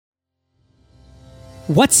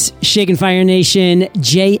What's shaking, Fire Nation?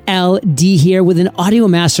 JLD here with an audio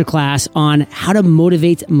masterclass on how to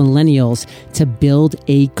motivate millennials to build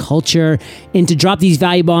a culture. And to drop these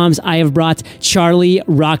value bombs, I have brought Charlie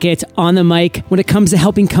Rocket on the mic. When it comes to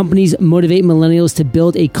helping companies motivate millennials to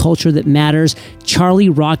build a culture that matters, Charlie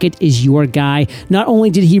Rocket is your guy. Not only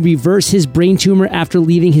did he reverse his brain tumor after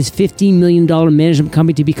leaving his $15 million management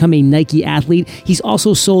company to become a Nike athlete, he's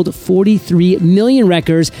also sold 43 million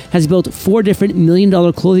records, has built 4 different $1 million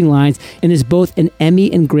clothing lines, and is both an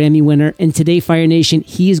Emmy and Grammy winner. And today, Fire Nation,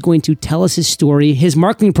 he is going to tell us his story, his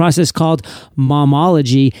marketing process called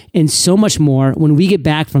Momology, and so much more when we get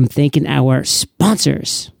back from thanking our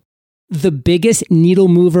sponsors. The biggest needle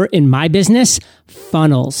mover in my business?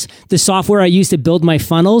 Funnels. The software I use to build my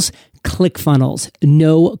funnels? ClickFunnels,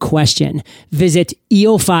 no question. Visit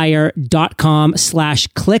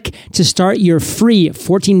eofire.com/click to start your free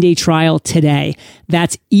 14-day trial today.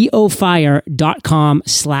 That's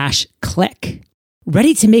eofire.com/click.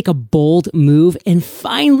 Ready to make a bold move and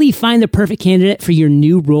finally find the perfect candidate for your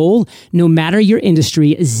new role? No matter your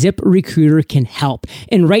industry, ZipRecruiter can help.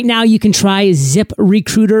 And right now you can try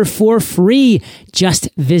ZipRecruiter for free. Just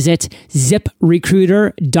visit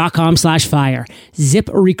ZipRecruiter.com/fire.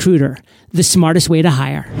 ZipRecruiter, the smartest way to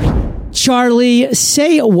hire. Charlie,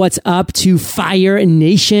 say what's up to Fire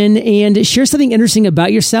Nation and share something interesting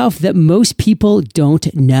about yourself that most people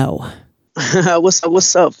don't know.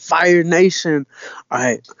 What's up, Fire Nation? All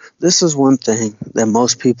right, this is one thing that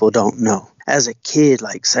most people don't know. As a kid,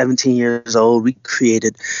 like 17 years old, we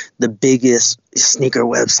created the biggest sneaker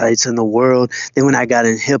websites in the world. Then when I got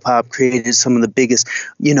in hip hop, created some of the biggest,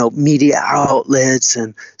 media outlets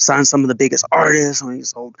and signed some of the biggest artists. We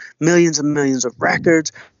sold millions and millions of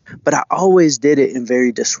records. But I always did it in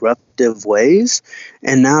very disruptive ways.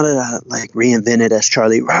 And now that I reinvented as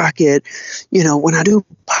Charlie Rocket, when I do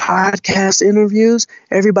podcast interviews,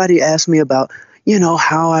 everybody asks me about,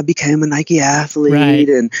 how I became a Nike athlete, right,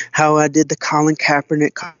 and how I did the Colin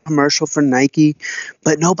Kaepernick commercial for Nike.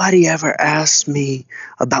 But nobody ever asked me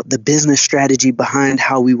about the business strategy behind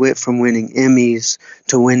how we went from winning Emmys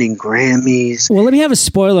to winning Grammys. Well, let me have a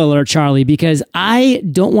spoiler alert, Charlie, because I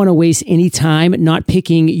don't want to waste any time not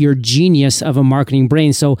picking your genius of a marketing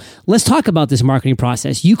brain. So let's talk about this marketing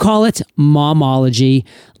process. You call it Momology.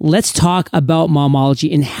 Let's talk about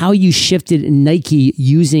Momology and how you shifted Nike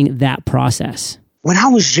using that process. When I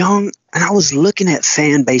was young and I was looking at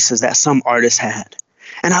fan bases that some artists had,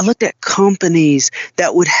 and I looked at companies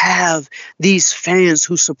that would have these fans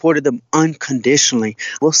who supported them unconditionally.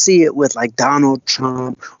 We'll see it with Donald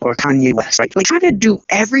Trump or Kanye West, right? They try to do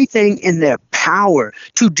everything in their power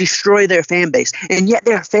to destroy their fan base, and yet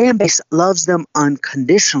their fan base loves them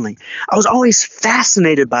unconditionally. I was always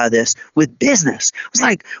fascinated by this with business. I was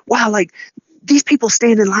like, wow, these people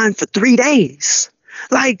stand in line for 3 days.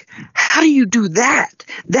 How do you do that?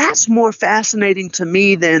 That's more fascinating to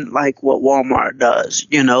me than what Walmart does.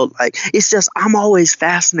 It's just, I'm always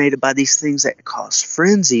fascinated by these things that cause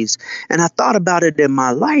frenzies. And I thought about it in my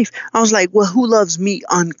life. I was like, well, who loves me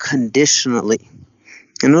unconditionally?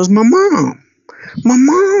 And it was my mom. My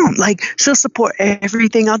mom, she'll support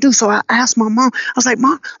everything I do. So I asked my mom, I was like,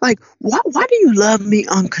 Mom, why do you love me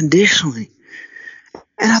unconditionally?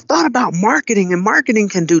 And I thought about marketing, and marketing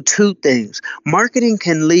can do 2 things. Marketing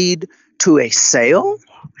can lead to a sale,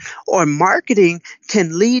 or marketing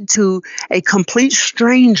can lead to a complete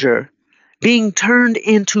stranger being turned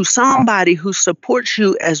into somebody who supports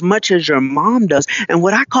you as much as your mom does. And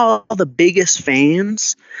what I call the biggest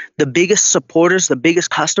fans, the biggest supporters, the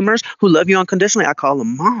biggest customers who love you unconditionally, I call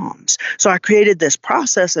them moms. So I created this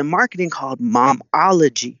process in marketing called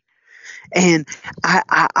Momology. And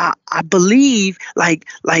I believe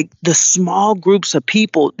the small groups of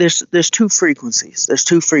people, there's 2 frequencies. There's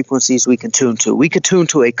 2 frequencies we can tune to. We could tune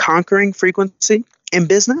to a conquering frequency in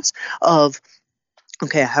business of,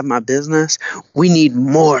 okay, I have my business. We need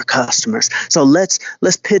more customers. So let's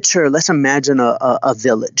imagine a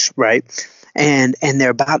village, right? And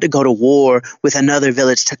they're about to go to war with another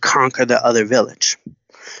village to conquer the other village.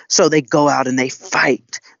 So they go out and they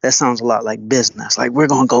fight. That sounds a lot like business. We're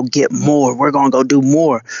going to go get more. We're going to go do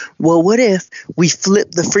more. Well, what if we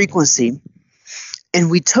flip the frequency and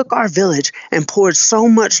we took our village and poured so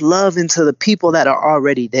much love into the people that are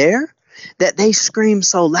already there that they scream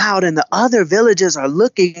so loud and the other villages are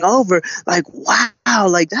looking over wow,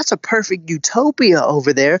 that's a perfect utopia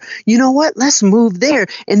over there. You know what? Let's move there.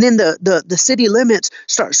 And then the city limits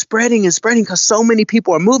start spreading and spreading because so many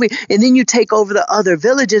people are moving. And then you take over the other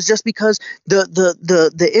villages just because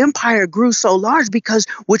the empire grew so large because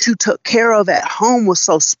what you took care of at home was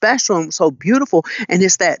so special and so beautiful. And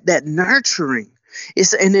it's that nurturing.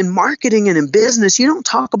 And in marketing and in business, you don't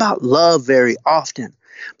talk about love very often.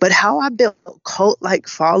 But how I built cult-like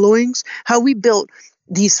followings, how we built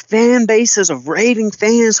these fan bases of raving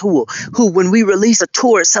fans who when we release a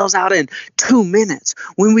tour, it sells out in 2 minutes.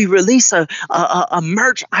 When we release a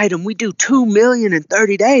merch item, we do 2 million in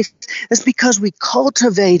 30 days. It's because we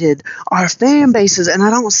cultivated our fan bases. And I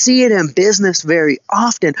don't see it in business very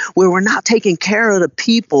often, where we're not taking care of the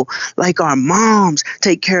people like our moms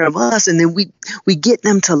take care of us. And then we get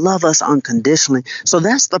them to love us unconditionally. So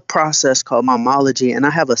that's the process called momology. And I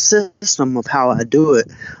have a system of how I do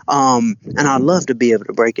it. And I'd love to be able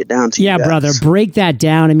to break it down to you guys. Yeah, brother, break that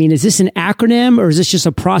down. I mean, is this an acronym or is this just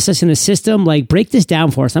a process in a system? Like, break this down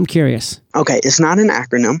for us. I'm curious. Okay, it's not an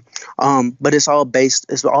acronym, but it's all based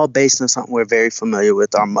on something we're very familiar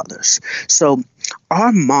with, our mothers. So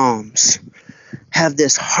our moms have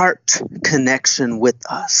this heart connection with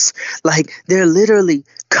us. Like, they're literally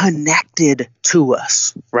connected to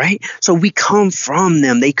us, right? So we come from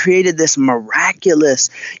them. They created this miraculous,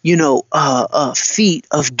 feat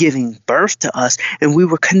of giving birth to us, and we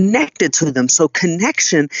were connected to them. So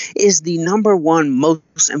connection is the number one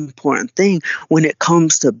most important thing when it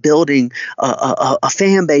comes to building a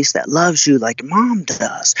fan base that loves you like mom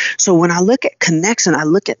does. So when I look at connection, I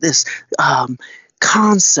look at this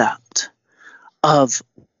concept of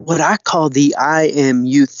what I call the I am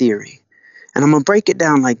you theory. And I'm going to break it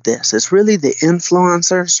down like this. It's really the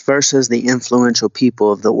influencers versus the influential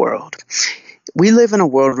people of the world. We live in a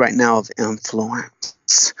world right now of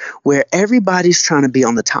influence, where everybody's trying to be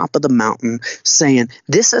on the top of the mountain saying,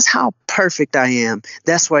 this is how perfect I am.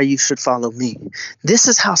 That's why you should follow me. This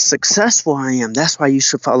is how successful I am. That's why you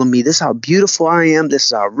should follow me. This is how beautiful I am. This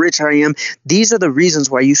is how rich I am. These are the reasons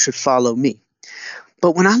why you should follow me.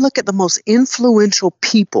 But when I look at the most influential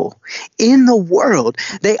people in the world,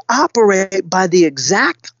 they operate by the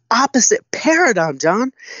exact opposite paradigm,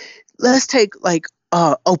 John. Let's take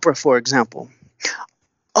Oprah, for example.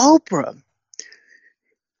 Oprah,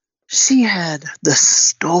 she had the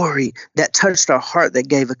story that touched our heart, that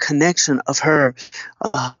gave a connection of her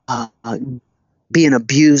being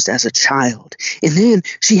abused as a child. And then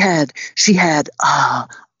she got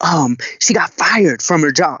fired from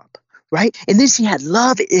her job. Right? And then she had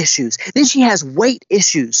love issues. Then she has weight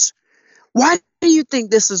issues. Why do you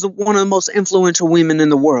think this is one of the most influential women in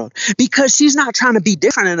the world? Because she's not trying to be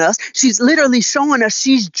different than us. She's literally showing us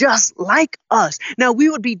she's just like us. Now, we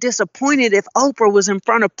would be disappointed if Oprah was in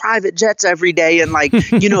front of private jets every day and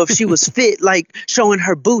if she was fit, showing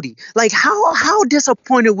her booty. Like, how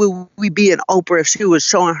disappointed would we be in Oprah if she was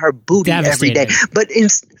showing her booty every day? But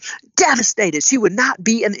devastated. She would not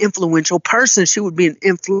be an influential person. She would be an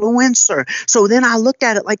influencer. So then I looked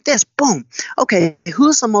at it like this. Boom. Okay,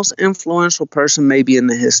 who's the most influential person maybe in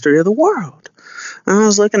the history of the world? And I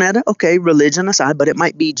was looking at it. Okay, religion aside, but it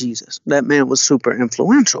might be Jesus. That man was super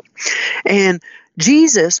influential. And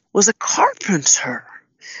Jesus was a carpenter.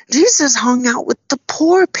 Jesus hung out with the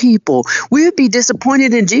poor people. We would be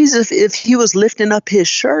disappointed in Jesus if he was lifting up his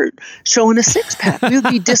shirt, showing a six-pack. We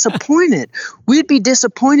would be disappointed. We'd be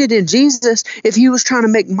disappointed in Jesus if he was trying to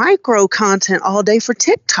make micro content all day for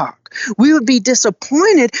TikTok. We would be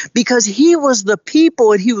disappointed because he was the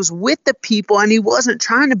people and he was with the people and he wasn't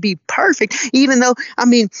trying to be perfect, even though,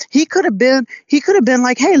 he could have been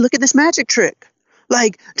like, hey, look at this magic trick.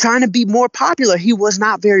 Like, trying to be more popular. He was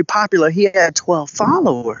not very popular. He had 12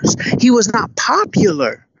 followers. He was not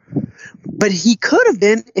popular. But he could have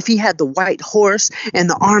been, if he had the white horse and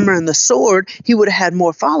the armor and the sword, he would have had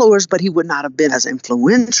more followers, but he would not have been as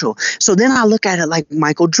influential. So then I look at it like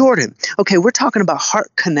Michael Jordan. Okay, we're talking about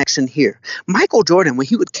heart connection here. Michael Jordan, when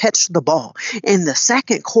he would catch the ball in the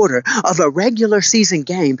second quarter of a regular season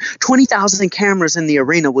game, 20,000 cameras in the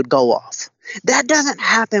arena would go off. That doesn't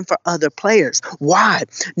happen for other players. Why?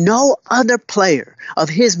 No other player of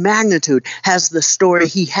his magnitude has the story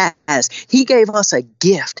he has. He gave us a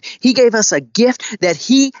gift. He gave us a gift that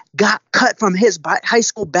he got cut from his high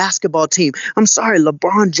school basketball team. I'm sorry,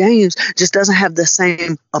 LeBron James just doesn't have the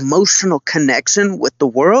same emotional connection with the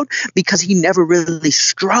world because he never really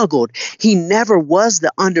struggled. He never was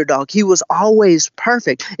the underdog. He was always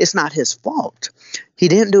perfect. It's not his fault. He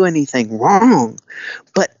didn't do anything wrong,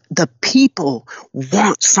 but the people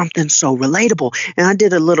want something so relatable. And I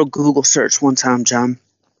did a little Google search one time, John,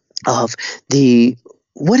 of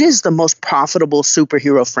what is the most profitable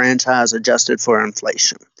superhero franchise adjusted for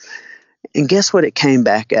inflation? And guess what it came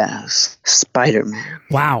back as? Spider-Man.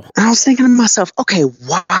 Wow. And I was thinking to myself, okay,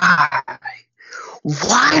 why?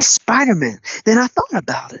 Why Spider-Man? Then I thought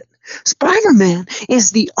about it. Spider-Man is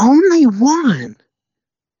the only one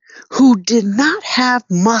who did not have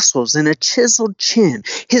muscles and a chiseled chin.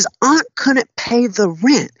 His aunt couldn't pay the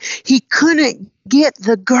rent. He couldn't get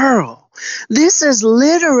the girl. This is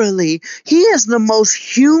literally, he is the most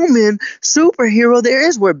human superhero there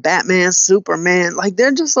is, where Batman, Superman, like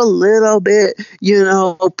they're just a little bit,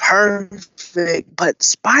 perfect. But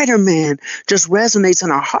Spider-Man just resonates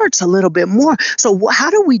in our hearts a little bit more. So how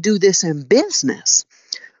do we do this in business?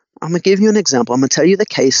 I'm going to give you an example. I'm going to tell you the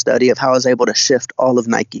case study of how I was able to shift all of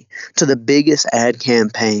Nike to the biggest ad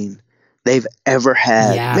campaign they've ever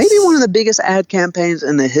had. Yes. Maybe one of the biggest ad campaigns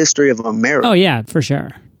in the history of America. Oh, yeah, for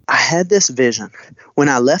sure. I had this vision when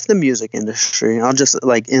I left the music industry. I'll just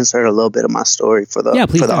insert a little bit of my story for the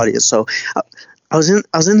audience. So I was in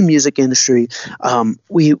the music industry.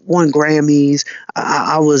 We won Grammys.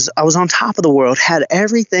 I was on top of the world. Had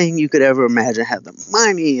everything you could ever imagine. Had the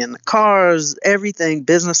money and the cars, everything.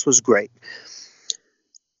 Business was great.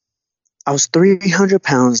 I was 300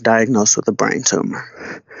 pounds, diagnosed with a brain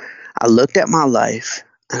tumor. I looked at my life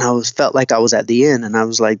and I felt like I was at the end. And I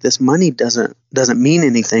was like, this money doesn't mean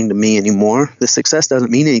anything to me anymore. The success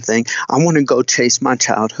doesn't mean anything. I want to go chase my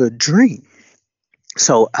childhood dream.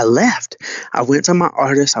 So I left. I went to my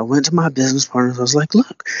artists. I went to my business partners. I was like,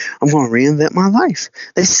 look, I'm going to reinvent my life.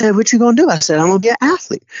 They said, what you going to do? I said, I'm going to be an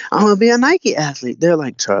athlete. I'm going to be a Nike athlete. They're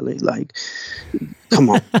like, Charlie, come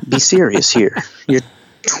on, be serious here. You're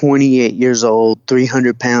 28 years old,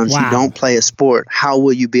 300 pounds. Wow. You don't play a sport. How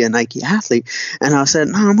will you be a Nike athlete? And I said,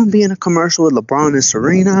 no, I'm going to be in a commercial with LeBron and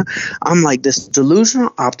Serena. I'm like this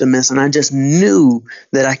delusional optimist. And I just knew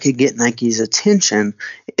that I could get Nike's attention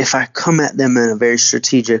if I come at them in a very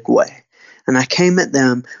strategic way. And I came at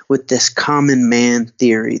them with this common man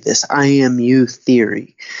theory, this I am you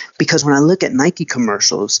theory. Because when I look at Nike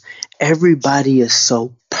commercials, everybody is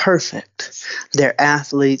so perfect. Their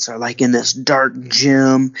athletes are in this dark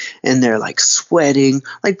gym and they're sweating.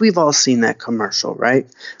 We've all seen that commercial, right?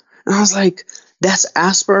 And I was like, that's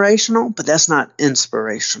aspirational, but that's not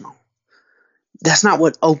inspirational. That's not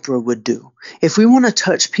what Oprah would do. If we want to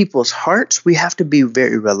touch people's hearts, we have to be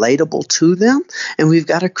very relatable to them, and we've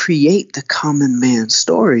got to create the common man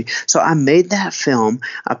story. So I made that film.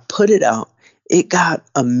 I put it out. It got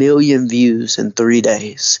 1 million views in 3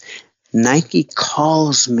 days. Nike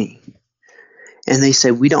calls me, and they say,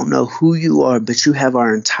 we don't know who you are, but you have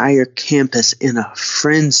our entire campus in a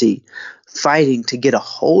frenzy, fighting to get a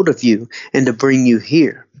hold of you and to bring you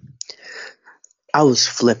here. I was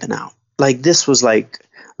flipping out. This was I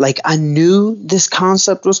knew this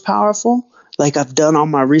concept was powerful. I've done all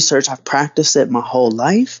my research. I've practiced it my whole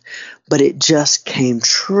life, but it just came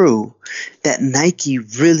true that Nike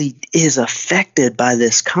really is affected by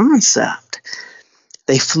this concept.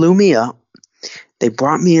 They flew me up. They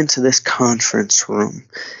brought me into this conference room,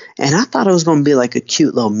 and I thought it was going to be a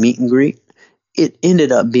cute little meet and greet. It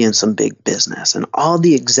ended up being some big business, and all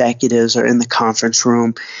the executives are in the conference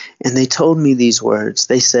room, and they told me these words.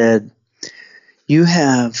 They said, you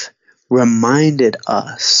have reminded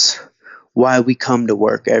us why we come to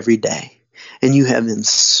work every day, and you have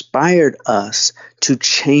inspired us to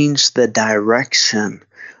change the direction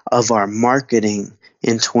of our marketing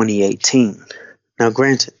in 2018. Now,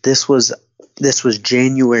 granted, this was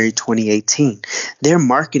January 2018. Their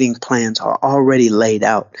marketing plans are already laid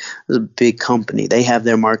out. It's a big company. They have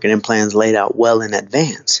their marketing plans laid out well in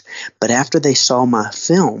advance. But after they saw my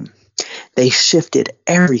film, they shifted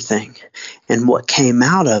everything. And what came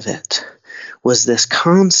out of it was this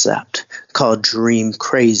concept called Dream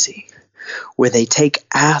Crazy, where they take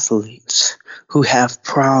athletes who have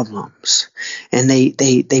problems and they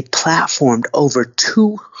platformed over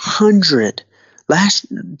 200.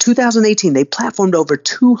 2018, they platformed over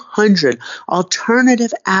 200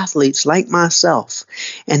 alternative athletes like myself,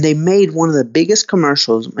 and they made one of the biggest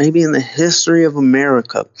commercials maybe in the history of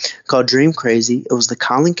America called Dream Crazy. It was the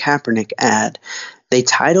Colin Kaepernick ad. They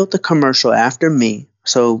titled the commercial after me.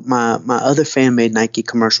 So my other fan-made Nike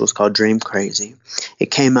commercial was called Dream Crazy. It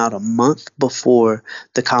came out a month before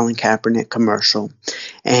the Colin Kaepernick commercial,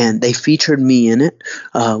 and they featured me in it.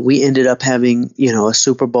 We ended up having, a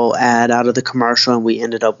Super Bowl ad out of the commercial, and we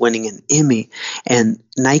ended up winning an Emmy. And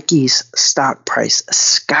Nike's stock price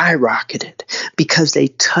skyrocketed because they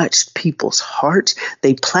touched people's hearts.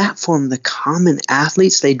 They platformed the common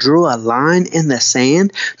athletes. They drew a line in the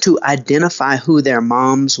sand to identify who their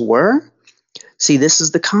moms were. See, this is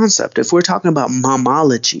the concept. If we're talking about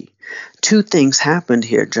momology, 2 things happened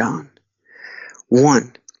here, John.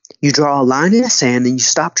 1, you draw a line in the sand and you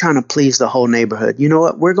stop trying to please the whole neighborhood. You know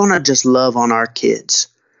what? We're going to just love on our kids.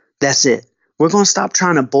 That's it. We're going to stop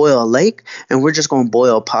trying to boil a lake, and we're just going to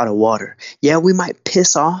boil a pot of water. Yeah, we might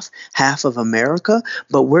piss off half of America,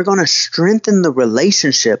 but we're going to strengthen the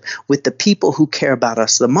relationship with the people who care about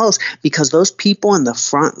us the most, because those people in the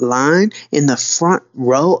front line, in the front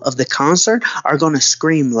row of the concert, are going to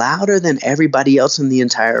scream louder than everybody else in the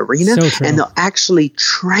entire arena. So and they'll actually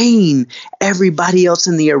train everybody else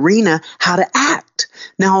in the arena how to act.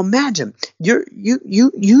 Now imagine you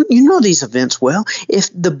know these events well. If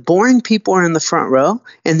the boring people are in the front row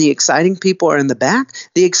and the exciting people are in the back,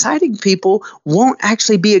 the exciting people won't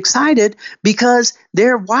actually be excited because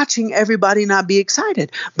they're watching everybody not be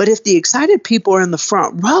excited. But if the excited people are in the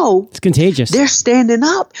front row, it's contagious. They're standing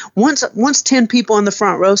up. Once 10 people in the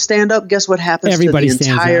front row stand up, guess what happens Everybody to the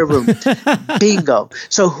entire room? Bingo.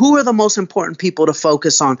 So who are the most important people to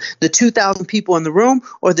focus on? The 2,000 people in the room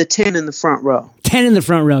or the 10 in the front row? 10 in the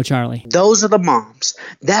front row, Charlie. Those are the moms.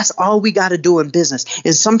 That's all we got to do in business.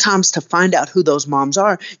 And sometimes to find out who those moms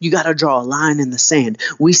are, you got to draw a line in the sand.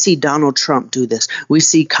 We see Donald Trump do this. We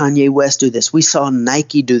see Kanye West do this. We saw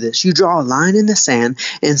Nike do this. You draw a line in the sand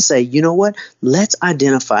and say, you know what? Let's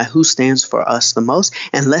identify who stands for us the most,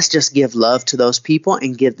 and let's just give love to those people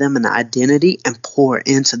and give them an identity and pour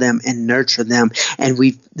into them and nurture them. And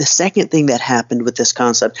the second thing that happened with this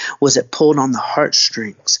concept was it pulled on the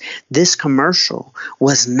heartstrings. This commercial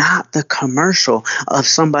was not the commercial of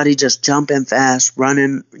somebody just jumping fast,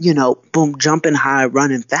 running, boom, jumping high,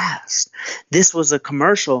 running fast. This was a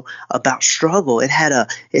commercial about struggle. It had a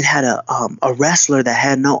wrestler that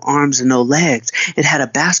had no arms and no legs. It had a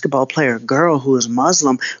basketball player, a girl who was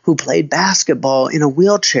Muslim, who played basketball in a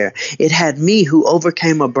wheelchair. It had me, who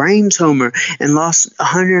overcame a brain tumor and lost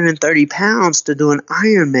 130 pounds to do an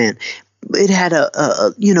Ironman. It had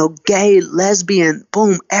a gay, lesbian,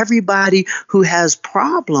 boom, everybody who has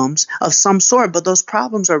problems of some sort, but those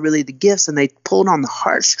problems are really the gifts, and they pulled on the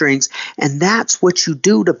heartstrings. And that's what you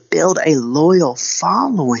do to build a loyal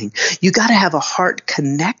following. You got to have a heart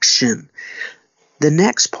connection. The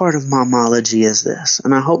next part of momology is this,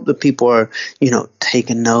 and I hope that people are,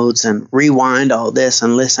 taking notes and rewind all this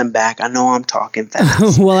and listen back. I know I'm talking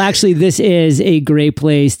fast. Well, actually, this is a great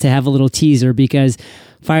place to have a little teaser, because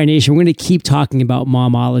Fire Nation, we're going to keep talking about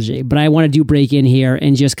momology, but I want to break in here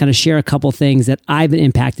and just kind of share a couple things that I've been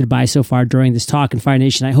impacted by so far during this talk. And Fire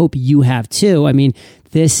Nation, I hope you have too. I mean,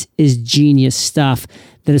 this is genius stuff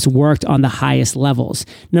that has worked on the highest levels.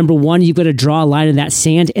 Number one, you've got to draw a line in that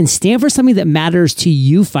sand and stand for something that matters to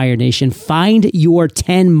you, Fire Nation. Find your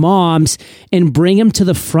 10 moms and bring them to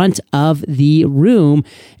the front of the room.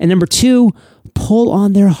 And number two, pull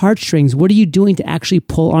on their heartstrings. What are you doing to actually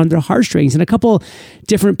pull on their heartstrings? And a couple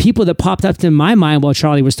different people that popped up to my mind while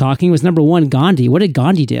Charlie was talking was, number one, Gandhi. What did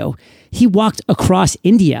Gandhi do? He walked across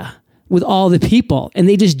India with all the people, and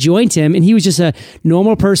they just joined him, and he was just a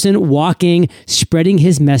normal person walking, spreading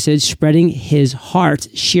his message, spreading his heart,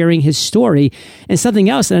 sharing his story. And something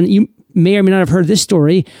else, and you may or may not have heard this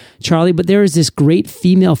story, Charlie, but there is this great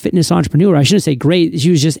female fitness entrepreneur. I shouldn't say great. She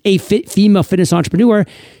was just a female fitness entrepreneur.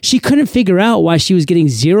 She couldn't figure out why she was getting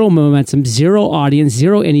zero momentum, zero audience,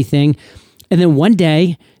 zero anything. And then one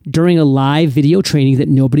day, during a live video training that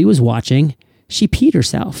nobody was watching, she peed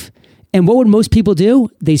herself. And what would most people do?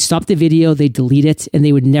 They'd stop the video, they'd delete it, and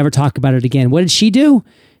they would never talk about it again. What did she do?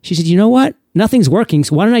 She said, you know what? Nothing's working,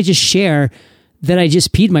 so why don't I just share that I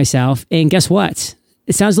just peed myself? And guess what?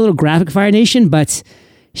 It sounds a little graphic, Fire Nation, but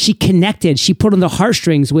she connected. She put on the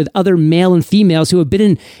heartstrings with other male and females who have been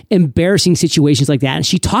in embarrassing situations like that. And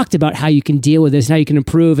she talked about how you can deal with this and how you can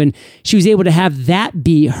improve. And she was able to have that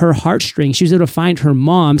be her heartstring. She was able to find her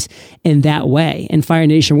moms in that way. And Fire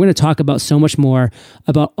Nation, we're going to talk about so much more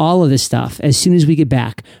about all of this stuff as soon as we get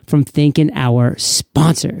back from thanking our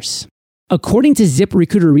sponsors. According to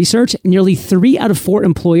ZipRecruiter research, nearly 3 out of 4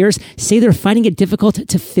 employers say they're finding it difficult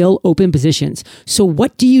to fill open positions. So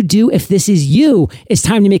what do you do if this is you? It's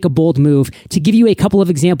time to make a bold move. To give you a couple of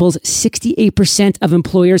examples, 68% of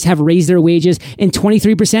employers have raised their wages and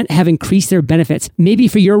 23% have increased their benefits. Maybe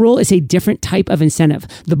for your role, it's a different type of incentive.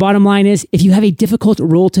 The bottom line is, if you have a difficult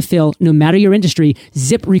role to fill, no matter your industry,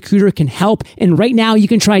 ZipRecruiter can help. And right now, you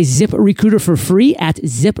can try ZipRecruiter for free at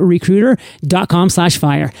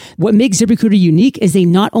ziprecruiter.com/fire. What makes ZipRecruiter unique is they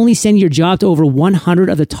not only send your job to over 100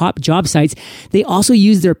 of the top job sites, they also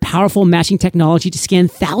use their powerful matching technology to scan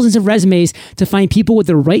thousands of resumes to find people with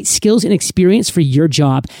the right skills and experience for your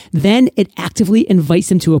job. Then it actively invites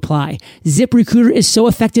them to apply. ZipRecruiter is so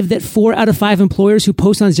effective that 4 out of 5 employers who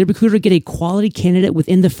post on ZipRecruiter get a quality candidate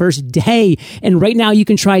within the first day. And right now you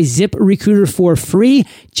can try ZipRecruiter for free.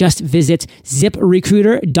 Just visit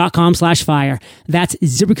ziprecruiter.com/fire. That's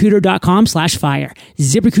ziprecruiter.com/fire.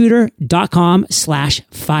 ZipRecruiter.com/fire.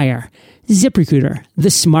 ZipRecruiter,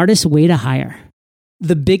 the smartest way to hire.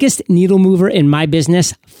 The biggest needle mover in my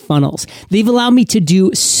business, funnels. They've allowed me to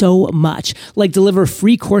do so much, like deliver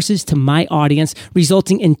free courses to my audience,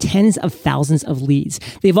 resulting in tens of thousands of leads.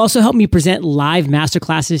 They've also helped me present live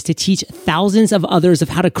masterclasses to teach thousands of others of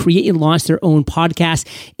how to create and launch their own podcasts,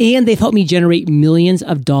 and they've helped me generate millions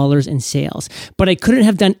of dollars in sales. But I couldn't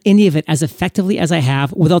have done any of it as effectively as I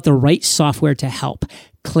have without the right software to help.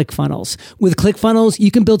 ClickFunnels. With ClickFunnels,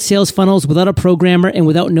 you can build sales funnels without a programmer and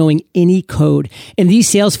without knowing any code. And these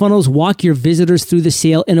sales funnels walk your visitors through the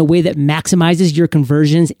sale in a way that maximizes your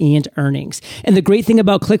conversions and earnings. And the great thing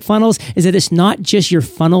about ClickFunnels is that it's not just your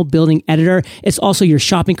funnel building editor. It's also your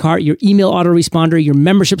shopping cart, your email autoresponder, your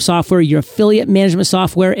membership software, your affiliate management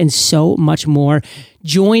software, and so much more.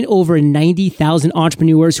 Join over 90,000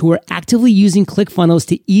 entrepreneurs who are actively using ClickFunnels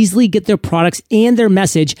to easily get their products and their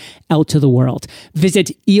message out to the world. Visit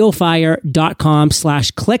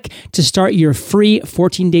eofire.com/click to start your free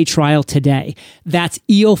 14-day trial today. That's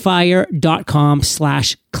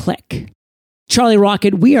eofire.com/click. Charlie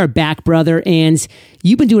Rocket, we are back, brother, and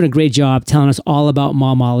you've been doing a great job telling us all about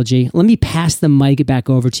momology. Let me pass the mic back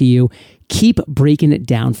over to you. Keep breaking it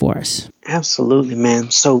down for us. Absolutely, man.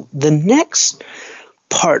 So the next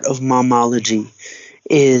part of momology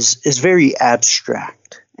is very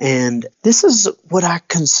abstract. And this is what I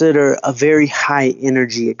consider a very high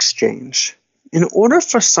energy exchange. In order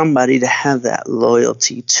for somebody to have that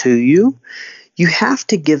loyalty to you, you have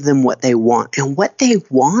to give them what they want. And what they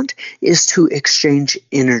want is to exchange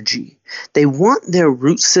energy. They want their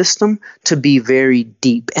root system to be very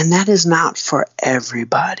deep. And that is not for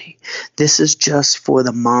everybody. This is just for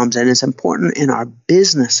the moms. And it's important in our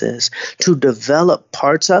businesses to develop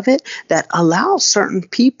parts of it that allow certain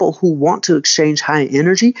people who want to exchange high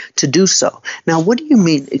energy to do so. Now, what do you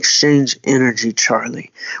mean exchange energy,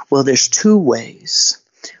 Charlie? Well, there's two ways.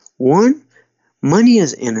 One, money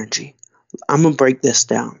is energy. I'm going to break this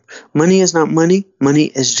down. Money is not money. Money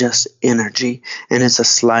is just energy, and it's a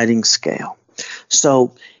sliding scale.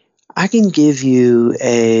 So I can give you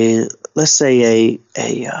let's say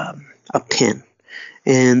a pen.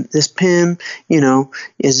 And this pen,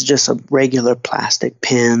 is just a regular plastic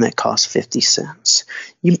pen that costs 50 cents.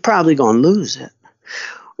 You're probably going to lose it.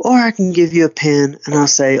 Or I can give you a pen and I'll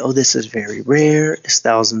say, oh, this is very rare. It's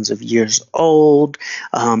thousands of years old,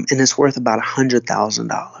 and it's worth about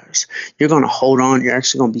 $100,000. You're going to hold on. You're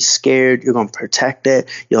actually going to be scared. You're going to protect it.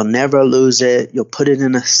 You'll never lose it. You'll put it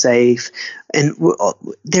in a safe. And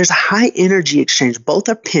there's a high energy exchange. Both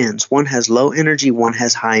are pens. One has low energy. One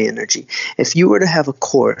has high energy. If you were to have a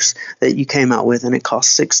course that you came out with and it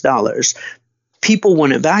cost $6, people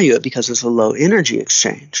wouldn't value it because it's a low energy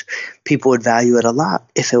exchange. People would value it a lot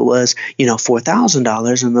if it was,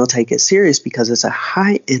 $4,000, and they'll take it serious because it's a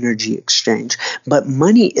high energy exchange. But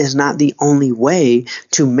money is not the only way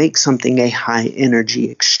to make something a high energy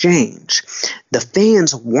exchange. The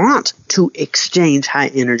fans want to exchange high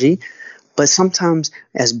energy, but sometimes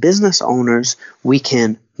as business owners, we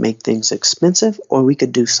can make things expensive or we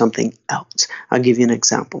could do something else. I'll give you an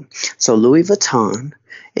example. So Louis Vuitton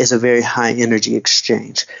is a very high energy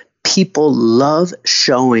exchange. People love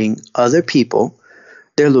showing other people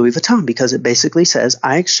their Louis Vuitton because it basically says,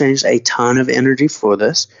 I exchanged a ton of energy for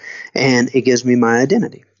this and it gives me my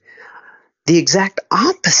identity. The exact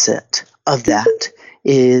opposite of that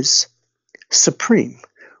is Supreme,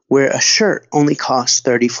 where a shirt only costs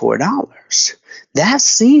 $34. That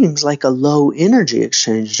seems like a low energy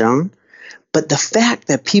exchange, John. But the fact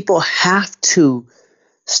that people have to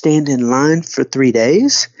stand in line for 3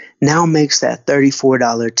 days now makes that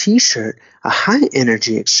 $34 t-shirt a high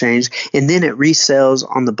energy exchange, and then it resells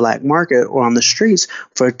on the black market or on the streets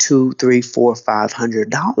for $200, $300, $400,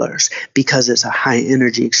 $500 because it's a high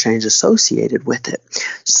energy exchange associated with it.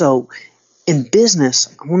 So in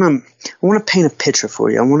business, I want to paint a picture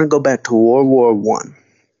for you. I want to go back to World War I.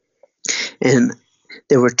 And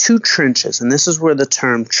there were two trenches, and this is where the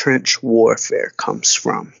term trench warfare comes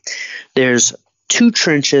from. There's two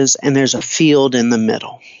trenches, and there's a field in the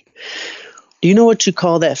middle. Do you know what you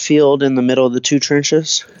call that field in the middle of the two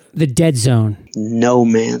trenches? The dead zone. No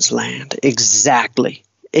man's land. Exactly.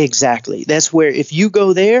 That's where if you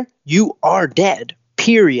go there, you are dead,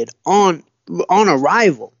 period, on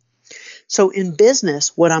arrival. So in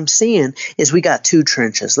business, what I'm seeing is we got two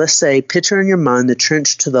trenches. Let's say, picture in your mind the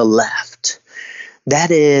trench to the left.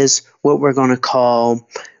 That is what we're going to call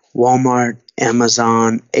Walmart,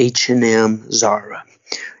 Amazon, H&M, Zara.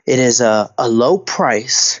 It is a low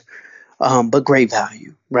price, but great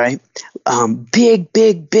value, right?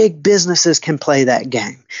 Big businesses can play that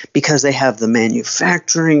game because they have the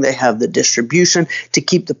manufacturing, they have the distribution to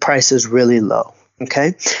keep the prices really low.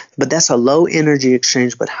 Okay. But that's a low energy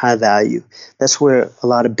exchange, but high value. That's where a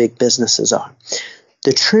lot of big businesses are.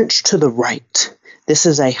 The trench to the right, this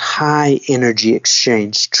is a high energy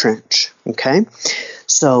exchange trench. Okay.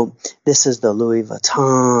 So this is the Louis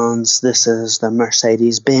Vuittons, this is the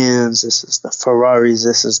Mercedes Benz, this is the Ferraris,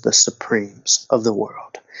 this is the Supremes of the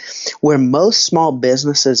world. Where most small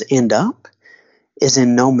businesses end up is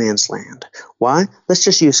in no man's land. Why? Let's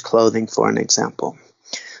just use clothing for an example.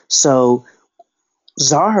 So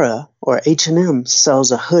Zara or H&M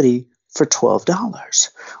sells a hoodie for $12.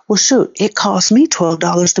 Well, shoot, it cost me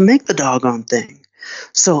 $12 to make the doggone thing.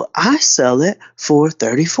 So I sell it for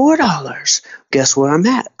 $34. Guess where I'm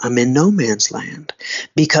at? I'm in no man's land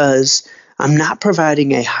because I'm not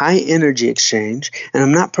providing a high energy exchange and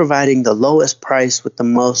I'm not providing the lowest price with the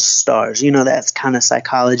most stars. You know, that's kind of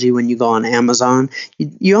psychology when you go on Amazon.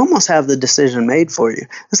 You almost have the decision made for you.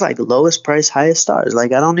 It's like lowest price, highest stars.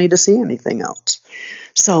 Like I don't need to see anything else.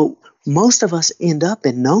 So most of us end up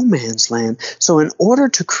in no man's land. So in order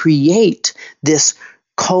to create this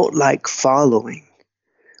cult-like following,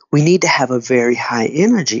 we need to have a very high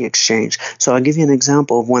energy exchange. So I'll give you an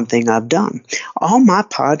example of one thing I've done. All my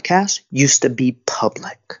podcasts used to be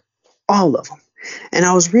public, all of them. And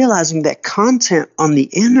I was realizing that content on the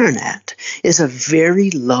internet is a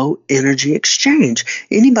very low energy exchange.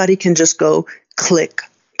 Anybody can just go click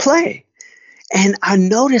play. And I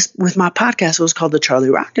noticed with my podcast, it was called The Charlie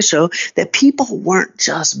Rocket Show, that people weren't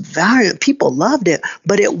just valuing, people loved it,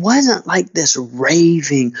 but it wasn't like this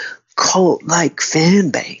raving cult-like fan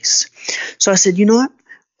base. So I said, you know what?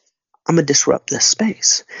 I'm going to disrupt this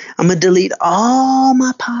space. I'm going to delete all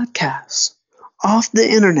my podcasts off the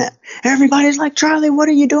internet. Everybody's like, Charlie, what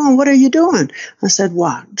are you doing? What are you doing? I said,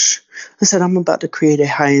 watch. I said, I'm about to create a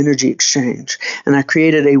high energy exchange. And I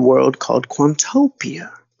created a world called Quantopia,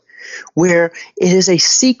 where it is a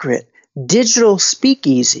secret digital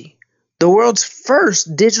speakeasy, the world's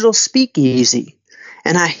first digital speakeasy.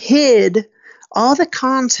 And I hid all the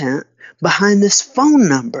content behind this phone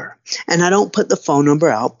number. And I don't put the phone number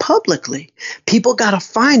out publicly. People got to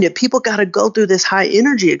find it. People got to go through this high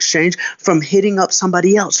energy exchange from hitting up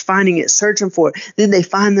somebody else, finding it, searching for it. Then they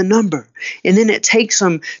find the number. And then it takes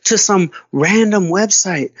them to some random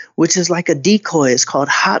website, which is like a decoy. It's called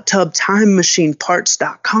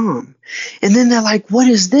hottubtimemachineparts.com. And then they're like, what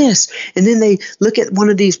is this? And then they look at one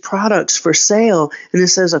of these products for sale and it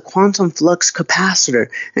says a quantum flux capacitor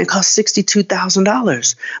and it costs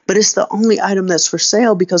 $62,000. But it's the only item that's for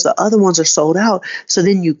sale because the other ones are sold out. So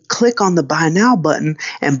then you click on the buy now button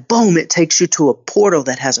and boom, it takes you to a portal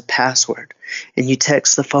that has a password. And you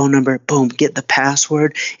text the phone number, boom, get the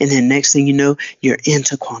password. And then next thing you know, you're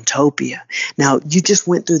into Quantopia. Now, you just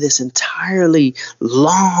went through this entirely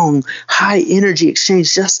long, high energy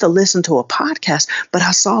exchange just to listen to a podcast. But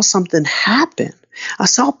I saw something happen. I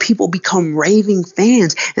saw people become raving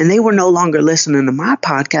fans and they were no longer listening to my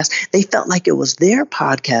podcast. They felt like it was their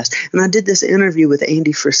podcast. And I did this interview with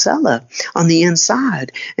Andy Frisella on the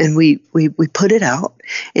inside and we put it out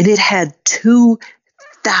and it had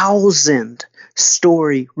 2,000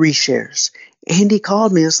 story reshares. Andy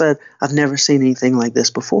called me and said, I've never seen anything like this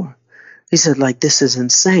before. He said, like, this is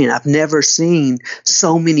insane. I've never seen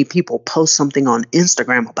so many people post something on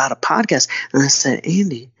Instagram about a podcast. And I said,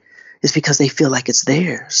 Andy, it's because they feel like it's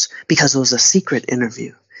theirs because it was a secret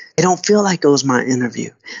interview. They don't feel like it was my interview.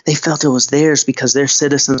 They felt it was theirs because they're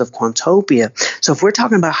citizens of Quantopia. So if we're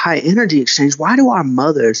talking about high energy exchange, why do our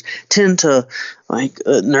mothers tend to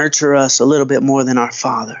nurture us a little bit more than our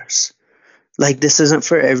fathers? Like this isn't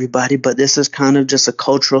for everybody, but this is kind of just a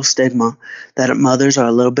cultural stigma that mothers are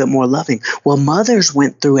a little bit more loving. Well, mothers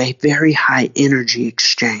went through a very high energy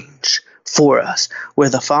exchange for us, where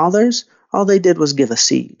the fathers, all they did was give a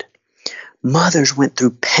seed. Mothers went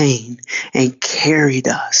through pain and carried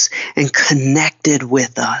us and connected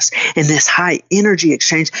with us. And this high energy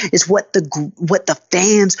exchange is what the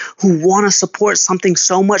fans who want to support something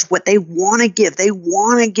so much, what they want to give. They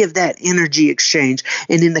want to give that energy exchange.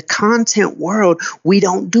 And in the content world, we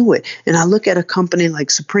don't do it. And I look at a company like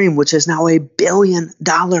Supreme, which is now $1 billion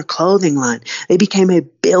clothing line. They became $1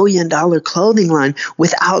 billion clothing line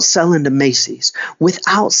without selling to Macy's,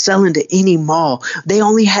 without selling to any mall. They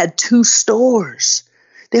only had 2 stores.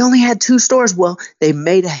 They only had 2 stores. Well, they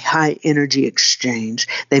made a high energy exchange.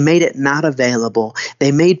 They made it not available.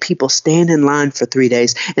 They made people stand in line for 3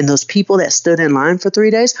 days. And those people that stood in line for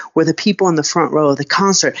 3 days were the people in the front row of the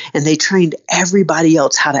concert. And they trained everybody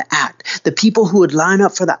else how to act. The people who would line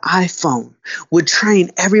up for the iPhone would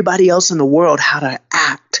train everybody else in the world how to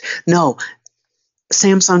act. No,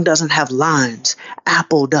 Samsung doesn't have lines.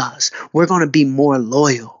 Apple does. We're going to be more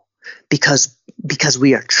loyal. because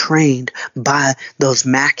we are trained by those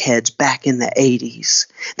Mac heads back in the 80s.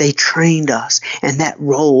 They trained us, and that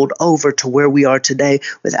rolled over to where we are today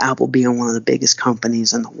with Apple being one of the biggest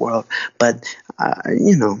companies in the world. But,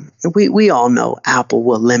 we all know Apple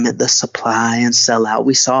will limit the supply and sell out.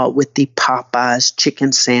 We saw it with the Popeyes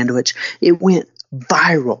chicken sandwich. It went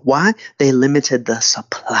viral. Why? They limited the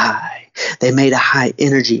supply. They made a high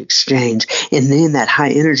energy exchange. And then that high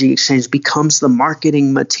energy exchange becomes the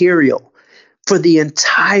marketing material for the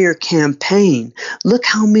entire campaign. Look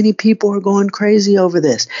how many people are going crazy over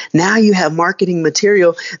this. Now you have marketing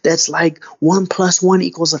material that's like 1 + 1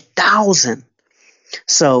 = 1,000.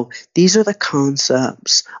 So these are the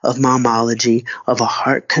concepts of momology, of a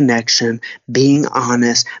heart connection, being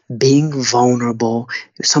honest, being vulnerable.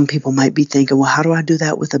 Some people might be thinking, well, how do I do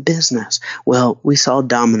that with a business? Well, we saw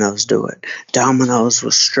Domino's do it. Domino's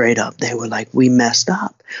was straight up. They were like, we messed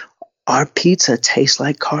up. Our pizza tastes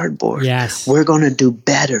like cardboard. Yes. We're going to do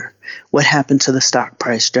better. What happened to the stock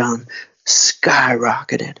price, John?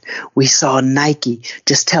 Skyrocketed. We saw Nike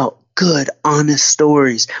just tell good, honest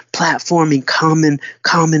stories, platforming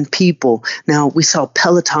common people. Now, we saw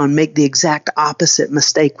Peloton make the exact opposite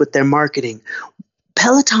mistake with their marketing.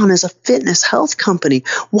 Peloton is a fitness health company.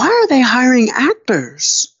 Why are they hiring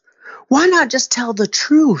actors? Why not just tell the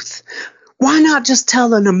truth? Why not just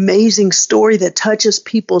tell an amazing story that touches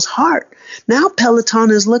people's heart? Now Peloton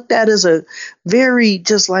is looked at as a very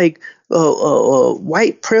just like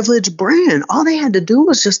white privilege brand. All they had to do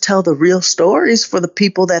was just tell the real stories for the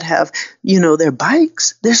people that have, their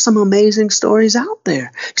bikes. There's some amazing stories out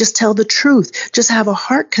there. Just tell the truth. Just have a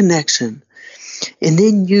heart connection. And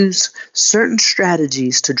then use certain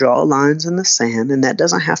strategies to draw lines in the sand. And that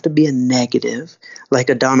doesn't have to be a negative, like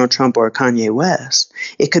a Donald Trump or a Kanye West.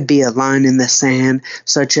 It could be a line in the sand,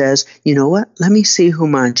 such as, you know what? Let me see who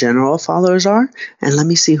my general followers are, and let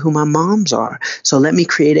me see who my moms are. So let me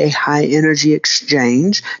create a high energy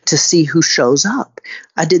exchange to see who shows up.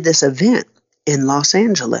 I did this event in Los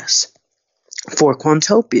Angeles for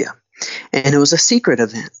Quantopia, and it was a secret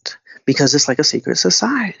event, because it's like a secret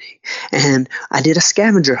society. And I did a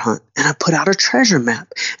scavenger hunt, and I put out a treasure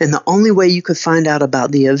map. And the only way you could find out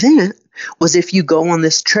about the event was if you go on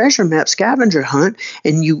this treasure map scavenger hunt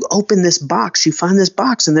and you open this box, you find this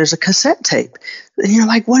box and there's a cassette tape. And you're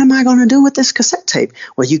like, what am I going to do with this cassette tape?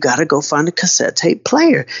 Well, you got to go find a cassette tape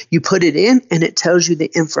player. You put it in and it tells you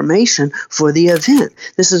the information for the event.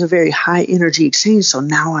 This is a very high energy exchange. So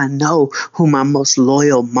now I know who my most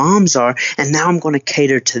loyal moms are. And now I'm going to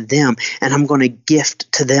cater to them, and I'm going to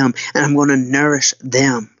gift to them, and I'm going to nourish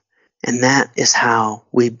them. And that is how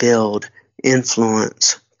we build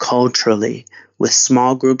influence culturally with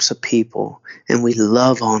small groups of people, and we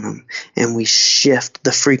love on them, and we shift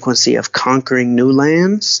the frequency of conquering new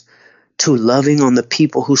lands to loving on the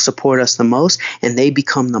people who support us the most, and they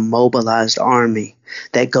become the mobilized army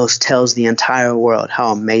that tells the entire world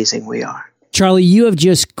how amazing we are. Charlie, you have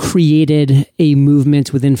just created a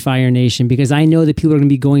movement within Fire Nation, because I know that people are going to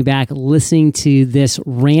be going back, listening to this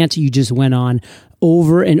rant you just went on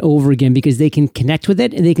over and over again, because they can connect with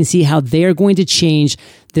it and they can see how they're going to change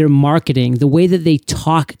their marketing, the way that they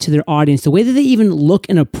talk to their audience, the way that they even look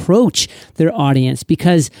and approach their audience,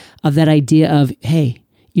 because of that idea of, hey,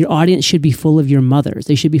 your audience should be full of your mothers.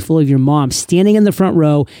 They should be full of your moms, standing in the front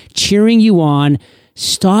row, cheering you on.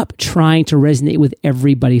 Stop trying to resonate with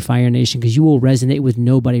everybody, Fire Nation, because you will resonate with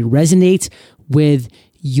nobody. Resonate with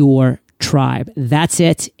your tribe. That's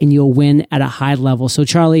it, and you'll win at a high level. So,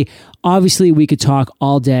 Charlie, obviously we could talk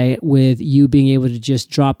all day with you being able to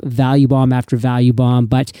just drop value bomb after value bomb,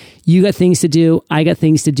 but you got things to do. I got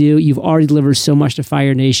things to do. You've already delivered so much to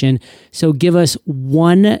Fire Nation. So give us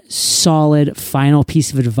one solid final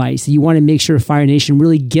piece of advice that you want to make sure Fire Nation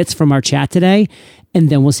really gets from our chat today, and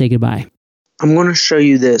then we'll say goodbye. I'm going to show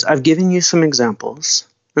you this. I've given you some examples,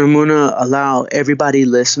 and I'm going to allow everybody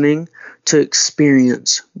listening to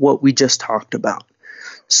experience what we just talked about.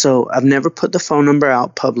 So I've never put the phone number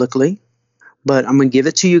out publicly, but I'm going to give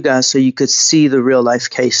it to you guys so you could see the real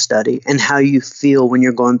life case study and how you feel when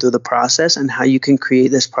you're going through the process and how you can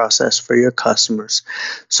create this process for your customers.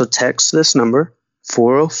 So text this number,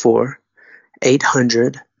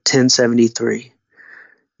 404-800-1073.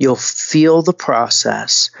 You'll feel the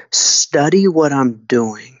process. Study what I'm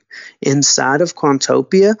doing. Inside of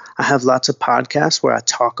Quantopia, I have lots of podcasts where I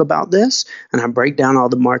talk about this and I break down all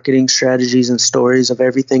the marketing strategies and stories of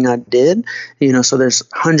everything I did. So there's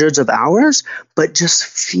hundreds of hours, but just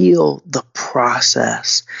feel the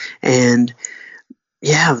process. And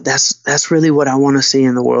yeah, that's really what I want to see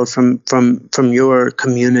in the world from your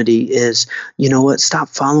community is, stop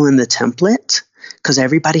following the template. because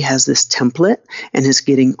everybody has this template and it's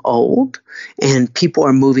getting old and people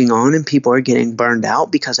are moving on and people are getting burned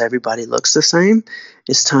out because everybody looks the same.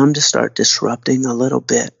 It's time to start disrupting a little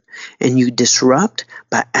bit. And you disrupt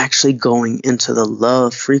by actually going into the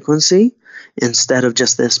love frequency instead of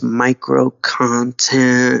just this micro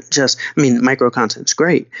content. Micro content's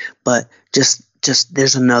great, but just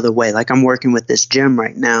there's another way. Like I'm working with this gym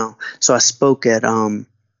right now. So I spoke at the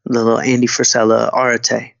little Andy Frisella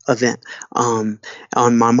Arate event on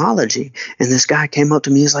momology. And this guy came up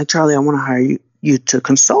to me. He's like, Charlie, I want to hire you to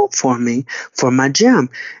consult for me for my gym.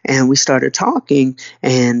 And we started talking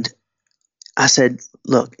and I said,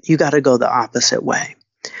 look, you got to go the opposite way.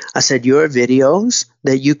 I said, your videos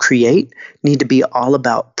that you create need to be all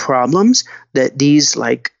about problems that these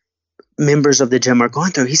like members of the gym are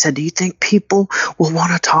going through. He said, do you think people will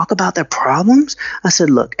want to talk about their problems? I said,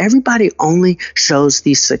 look, everybody only shows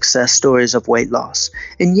these success stories of weight loss.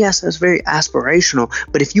 And yes, that's very aspirational.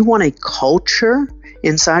 But if you want a culture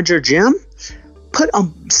inside your gym, put a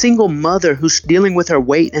single mother who's dealing with her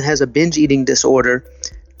weight and has a binge eating disorder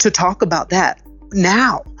to talk about that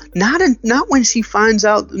now. Not when she finds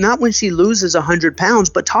out, not when she loses 100 pounds,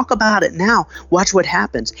 but talk about it now. Watch what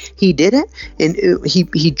happens. He did it, and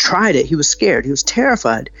he tried it. He was scared. He was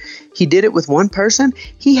terrified. He did it with one person.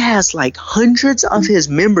 He has like hundreds of his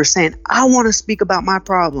members saying, I want to speak about my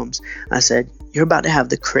problems. I said, you're about to have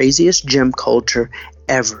the craziest gym culture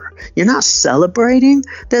ever. You're not celebrating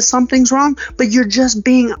that something's wrong, but you're just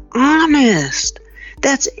being honest.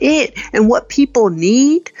 That's it. And what people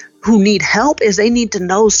need who need help is they need to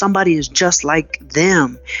know somebody is just like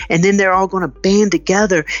them. And then they're all going to band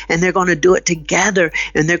together and they're going to do it together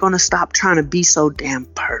and they're going to stop trying to be so damn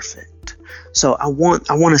perfect. So I want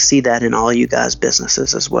to see that in all you guys'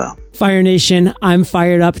 businesses as well. Fire Nation, I'm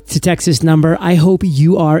fired up to text this number. I hope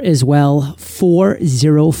you are as well.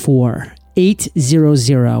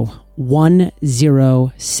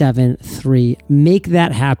 404-800-1073. Make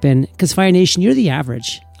that happen, because Fire Nation, you're the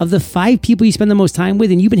average of the 5 people you spend the most time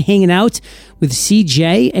with, and you've been hanging out with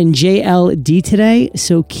CJ and JLD today.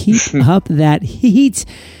 So keep up that heat.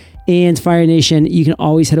 And Fire Nation, you can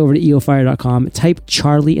always head over to eofire.com, type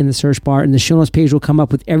Charlie in the search bar, and the show notes page will come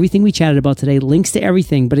up with everything we chatted about today, links to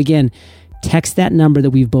everything. But again, text that number that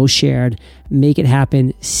we've both shared. Make it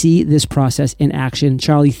happen. See this process in action.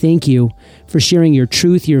 Charlie, thank you for sharing your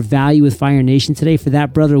truth, your value with Fire Nation today. For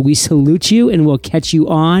that, brother, we salute you, and we'll catch you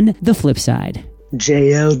on the flip side.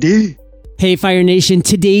 JLD. Hey, Fire Nation,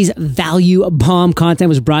 today's value bomb content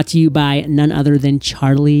was brought to you by none other than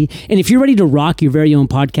Charlie. And if you're ready to rock your very own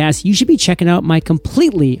podcast, you should be checking out my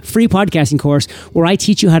completely free podcasting course where I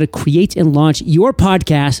teach you how to create and launch your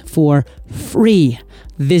podcast for free.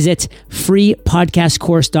 Visit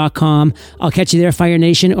freepodcastcourse.com. I'll catch you there, Fire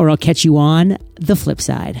Nation, or I'll catch you on the flip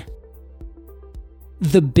side.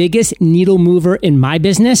 The biggest needle mover in my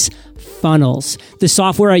business, funnels. The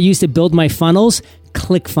software I use to build my funnels,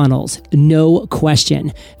 ClickFunnels, no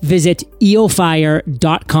question. Visit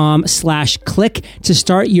eofire.com/click to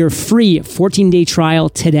start your free 14-day trial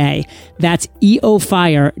today. That's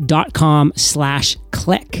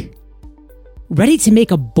eofire.com/click. Ready to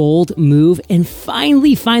make a bold move and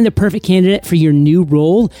finally find the perfect candidate for your new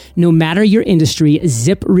role? No matter your industry,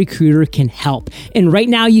 ZipRecruiter can help. And right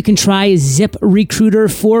now you can try ZipRecruiter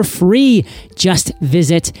for free. Just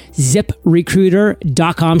visit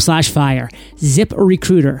ziprecruiter.com/fire.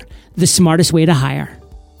 ZipRecruiter, the smartest way to hire.